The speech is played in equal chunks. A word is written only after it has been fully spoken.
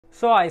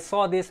So I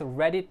saw this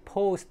Reddit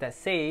post that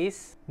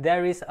says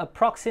there is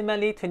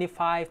approximately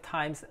 25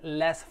 times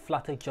less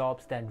Flutter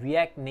jobs than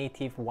React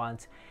Native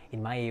ones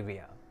in my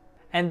area.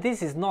 And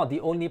this is not the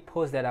only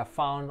post that I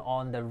found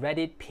on the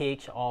Reddit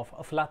page of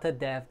a Flutter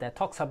dev that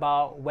talks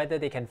about whether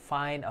they can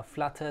find a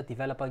Flutter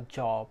developer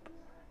job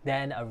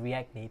than a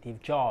React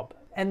Native job.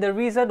 And the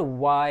reason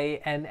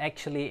why, and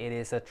actually it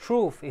is a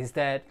truth, is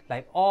that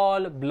like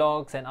all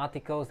blogs and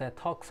articles that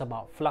talks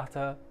about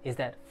Flutter, is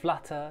that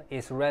Flutter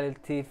is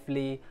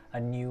relatively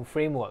a new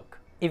framework.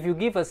 If you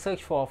give a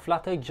search for a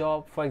Flutter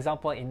job, for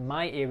example in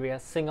my area,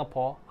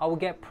 Singapore, I will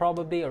get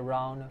probably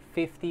around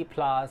 50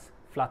 plus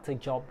Flutter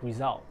job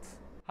results.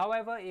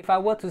 However, if I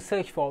were to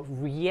search for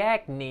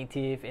React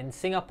Native in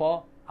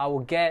Singapore, I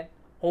will get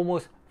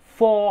almost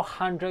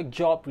 400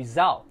 job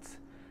results.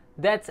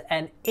 That's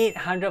an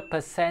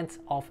 800%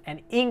 of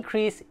an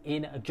increase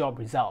in job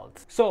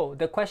results. So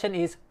the question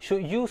is,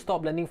 should you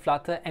stop learning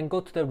Flutter and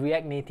go to the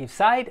React Native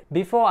side?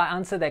 Before I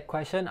answer that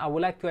question, I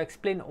would like to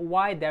explain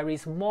why there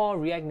is more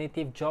React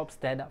Native jobs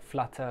than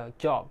Flutter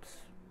jobs.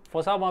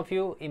 For some of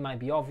you, it might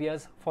be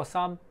obvious. For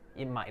some,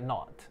 it might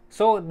not.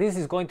 So this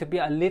is going to be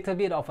a little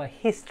bit of a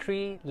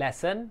history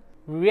lesson.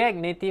 React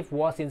Native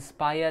was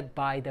inspired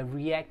by the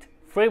React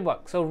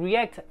framework. So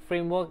React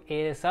framework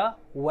is a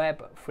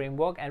web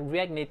framework and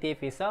React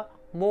Native is a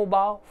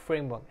mobile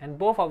framework. And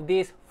both of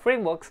these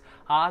frameworks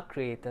are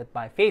created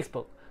by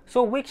Facebook.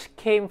 So which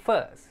came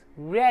first?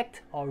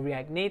 React or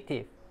React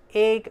Native?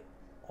 Egg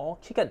or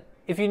chicken?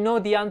 If you know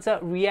the answer,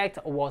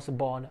 React was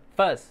born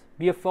first,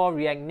 before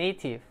React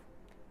Native.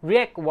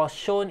 React was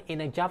shown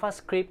in a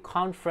JavaScript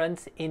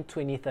conference in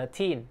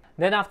 2013.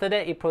 Then after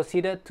that, it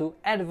proceeded to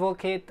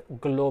advocate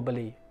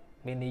globally,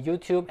 mainly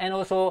YouTube, and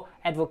also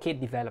advocate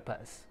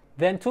developers.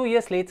 Then 2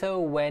 years later,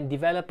 when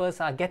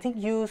developers are getting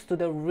used to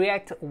the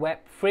React web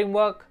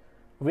framework,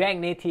 React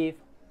Native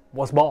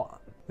was born.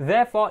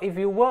 Therefore, if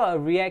you were a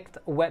React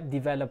web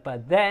developer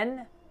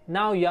then,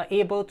 now you are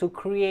able to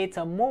create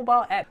a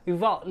mobile app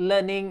without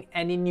learning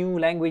any new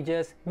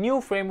languages,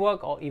 new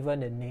framework, or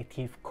even a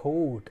native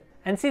code.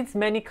 And since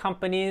many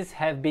companies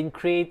have been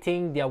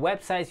creating their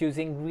websites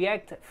using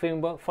React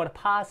framework for the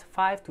past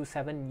 5 to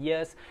 7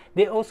 years,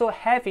 they also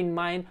have in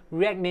mind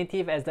React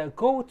Native as the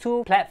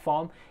go-to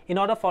platform in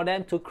order for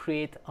them to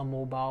create a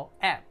mobile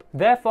app.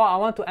 Therefore, I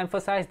want to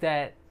emphasize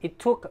that it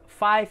took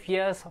 5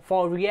 years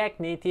for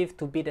React Native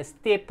to be the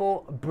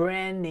staple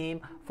brand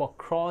name for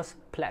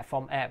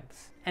cross-platform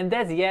apps. And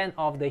that's the end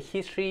of the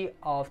history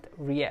of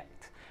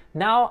React.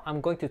 Now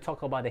I'm going to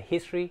talk about the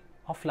history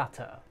of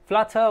Flutter.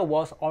 Flutter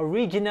was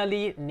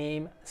originally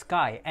named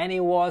Sky and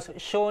it was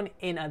shown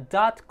in a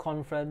Dart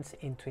conference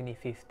in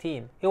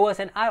 2015. It was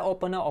an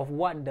eye-opener of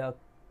what the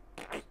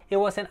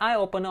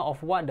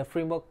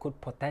framework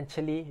could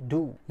potentially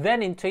do.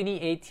 Then in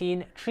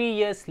 2018, 3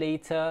 years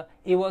later,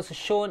 it was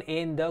shown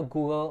in the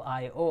Google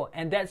I/O,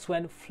 and that's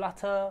when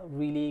Flutter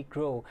really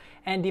grew.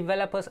 And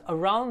developers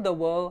around the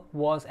world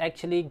was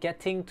actually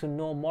getting to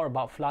know more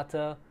about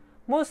Flutter,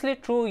 mostly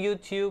through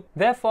YouTube.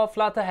 Therefore,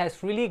 Flutter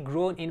has really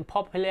grown in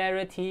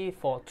popularity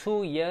for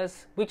 2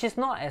 years, which is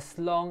not as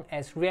long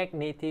as React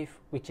Native,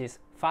 which is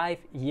 5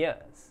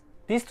 years.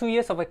 These 2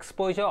 years of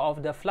exposure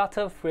of the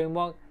Flutter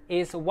framework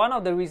is one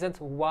of the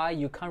reasons why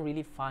you can't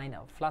really find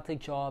a Flutter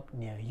job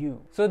near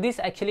you. So this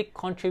actually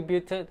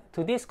contributed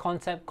to this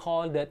concept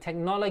called the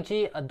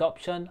Technology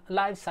Adoption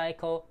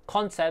Lifecycle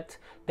concept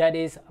that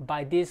is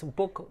by this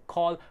book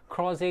called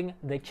Crossing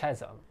the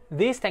Chasm.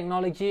 This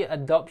Technology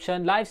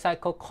Adoption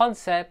Lifecycle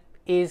concept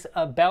is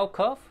a bell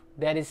curve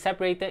that is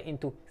separated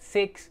into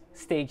 6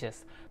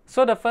 stages.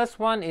 So the first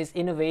one is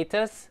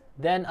innovators,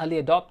 then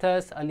early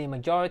adopters, early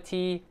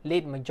majority,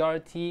 late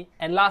majority,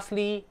 and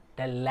lastly,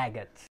 the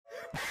laggards.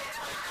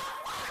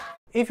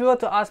 If you were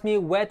to ask me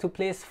where to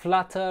place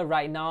Flutter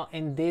right now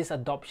in this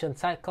adoption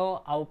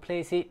cycle, I will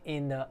place it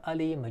in the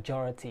early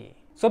majority.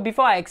 So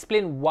before I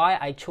explain why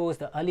I chose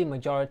the early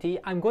majority,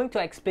 I'm going to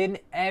explain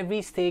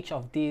every stage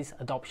of this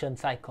adoption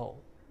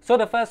cycle. So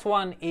the first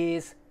one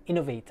is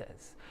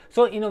innovators.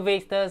 So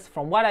innovators,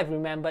 from what I've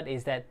remembered,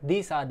 is that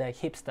these are the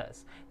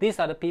hipsters. These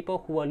are the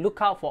people who will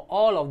look out for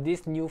all of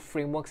these new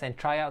frameworks and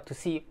try out to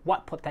see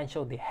what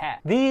potential they have.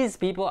 These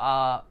people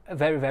are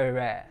very, very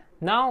rare.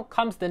 Now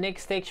comes the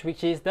next stage,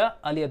 which is the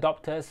early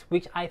adopters,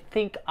 which I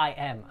think I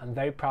am. I'm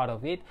very proud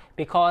of it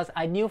because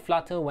I knew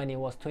Flutter when it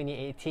was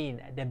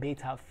 2018, the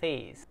beta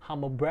phase.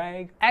 Humble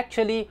brag.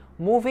 Actually,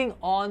 moving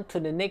on to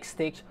the next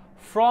stage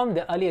from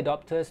the early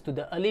adopters to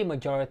the early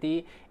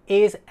majority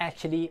is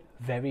actually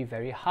very,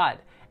 very hard.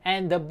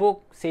 And the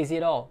book says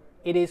it all.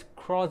 It is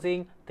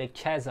crossing the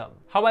chasm.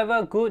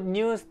 However, good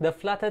news, the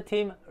Flutter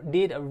team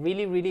did a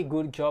really, really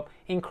good job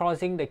in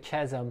crossing the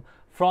chasm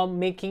from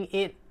making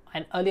it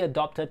an early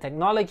adopter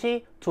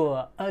technology to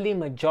an early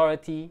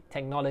majority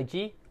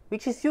technology,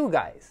 which is you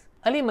guys.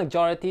 Early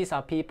majorities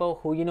are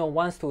people who,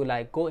 wants to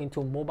like go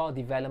into mobile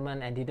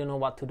development and they don't know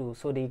what to do.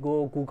 So they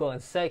go Google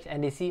and search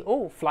and they see,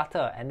 oh,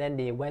 Flutter, and then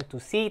they went to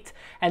see it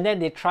and then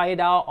they try it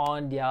out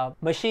on their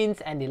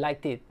machines and they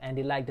liked it, and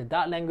they like the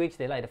Dart language,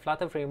 they like the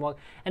Flutter framework,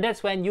 and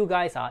that's when you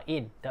guys are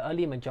in the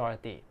early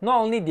majority.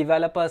 Not only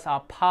developers are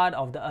part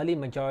of the early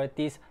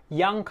majorities,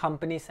 young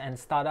companies and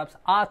startups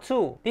are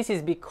too. This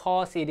is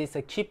because it is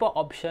a cheaper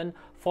option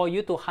for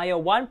you to hire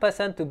one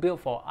person to build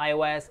for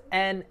iOS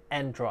and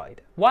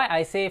Android. Why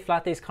I say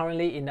Flutter is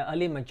currently in the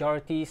early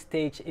majority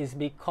stage is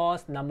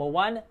because number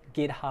one,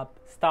 GitHub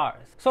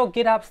stars. So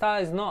GitHub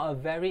stars is not a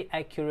very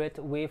accurate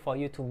way for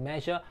you to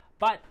measure,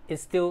 but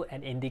it's still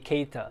an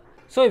indicator.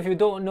 So if you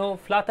don't know,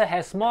 Flutter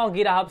has more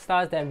GitHub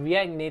stars than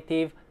React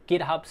Native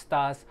GitHub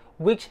stars,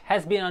 which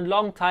has been a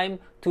long time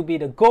to be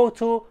the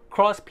go-to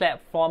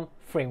cross-platform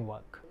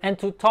framework. And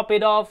to top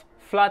it off,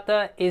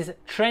 Flutter is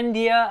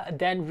trendier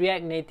than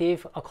React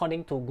Native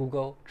according to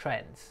Google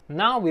Trends.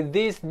 Now with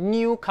these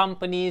new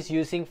companies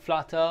using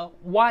Flutter,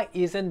 why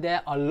isn't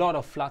there a lot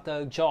of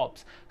Flutter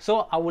jobs?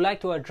 So I would like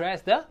to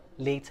address the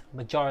late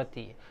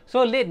majority.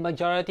 So late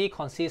majority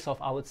consists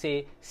of, I would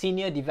say,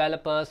 senior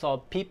developers or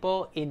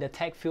people in the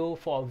tech field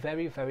for a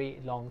very, very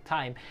long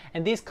time.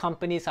 And these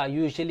companies are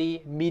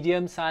usually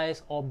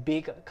medium-sized or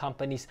big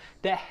companies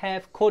that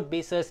have code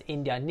bases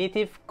in their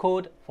native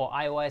code for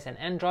iOS and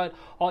Android,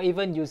 or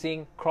even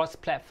using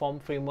cross-platform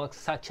frameworks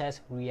such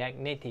as React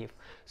Native.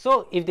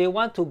 So if they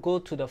want to go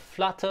to the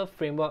Flutter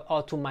framework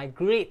or to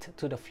migrate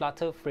to the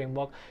Flutter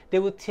framework, they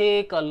will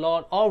take a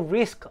lot or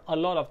risk a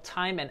lot of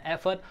time and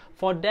effort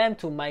for them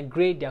to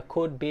migrate their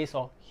code base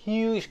or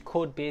huge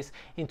code base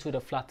into the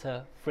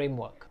Flutter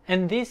framework.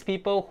 And these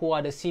people who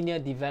are the senior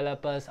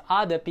developers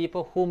are the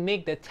people who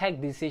make the tech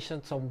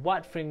decisions on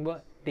what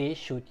framework they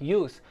should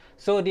use.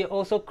 So they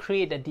also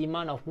create the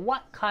demand of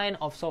what kind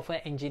of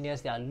software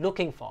engineers they are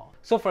looking for.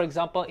 So for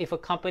example, if a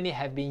company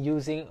have been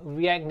using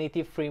React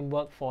Native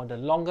framework for the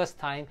longest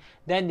time,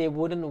 then they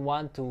wouldn't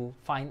want to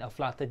find a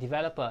Flutter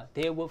developer.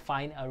 They would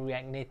find a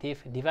React Native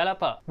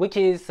developer, which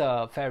is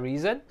a fair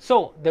reason.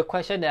 So the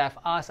question that I've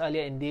asked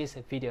earlier in this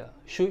video,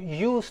 should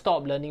you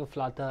stop learning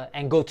Flutter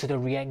and go to the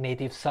React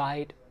Native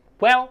side?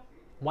 Well,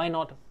 why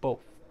not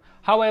both?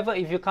 However,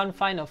 if you can't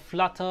find a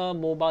Flutter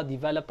mobile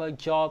developer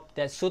job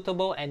that's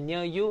suitable and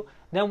near you,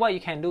 then what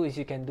you can do is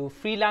you can do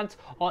freelance,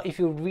 or if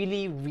you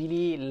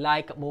really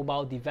like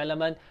mobile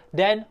development,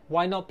 then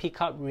why not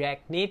pick up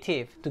React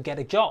Native to get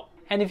a job?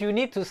 And if you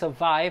need to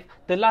survive,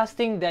 the last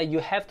thing that you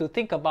have to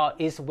think about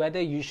is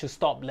whether you should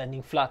stop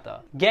learning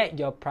Flutter. Get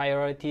your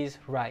priorities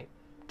right.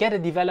 Get a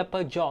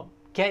developer job,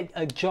 get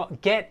a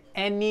job, get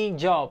any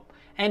job,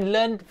 and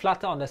learn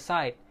Flutter on the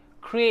side.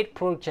 Create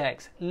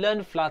projects,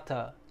 learn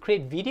Flutter,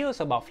 create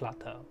videos about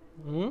Flutter.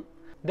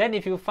 Then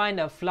if you find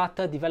a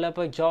Flutter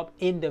developer job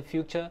in the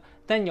future,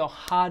 then your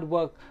hard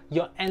work,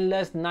 your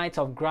endless nights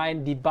of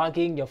grind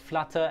debugging your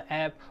Flutter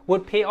app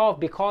would pay off,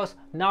 because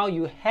now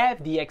you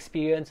have the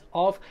experience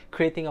of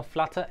creating a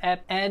Flutter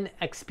app and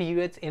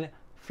experience in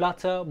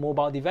Flutter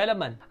mobile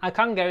development. I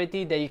can't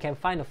guarantee that you can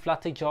find a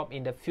Flutter job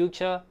in the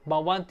future,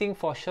 but one thing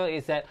for sure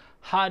is that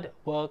hard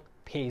work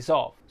pays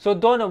off. So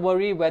don't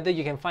worry whether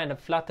you can find a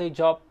Flutter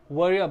job,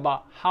 worry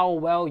about how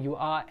well you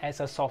are as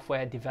a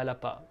software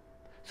developer.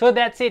 So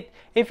that's it.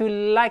 If you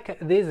like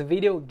this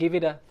video, give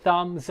it a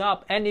thumbs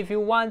up, and if you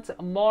want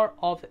more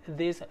of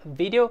this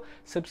video,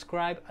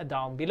 subscribe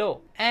down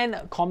below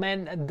and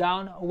comment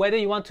down whether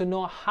you want to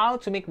know how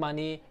to make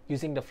money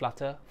using the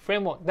Flutter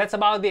framework. That's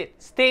about it.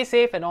 Stay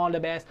safe and all the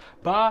best.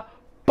 Bye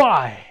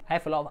bye. I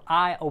have a lot of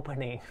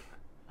eye-opening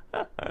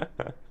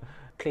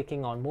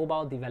clicking on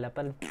mobile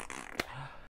development.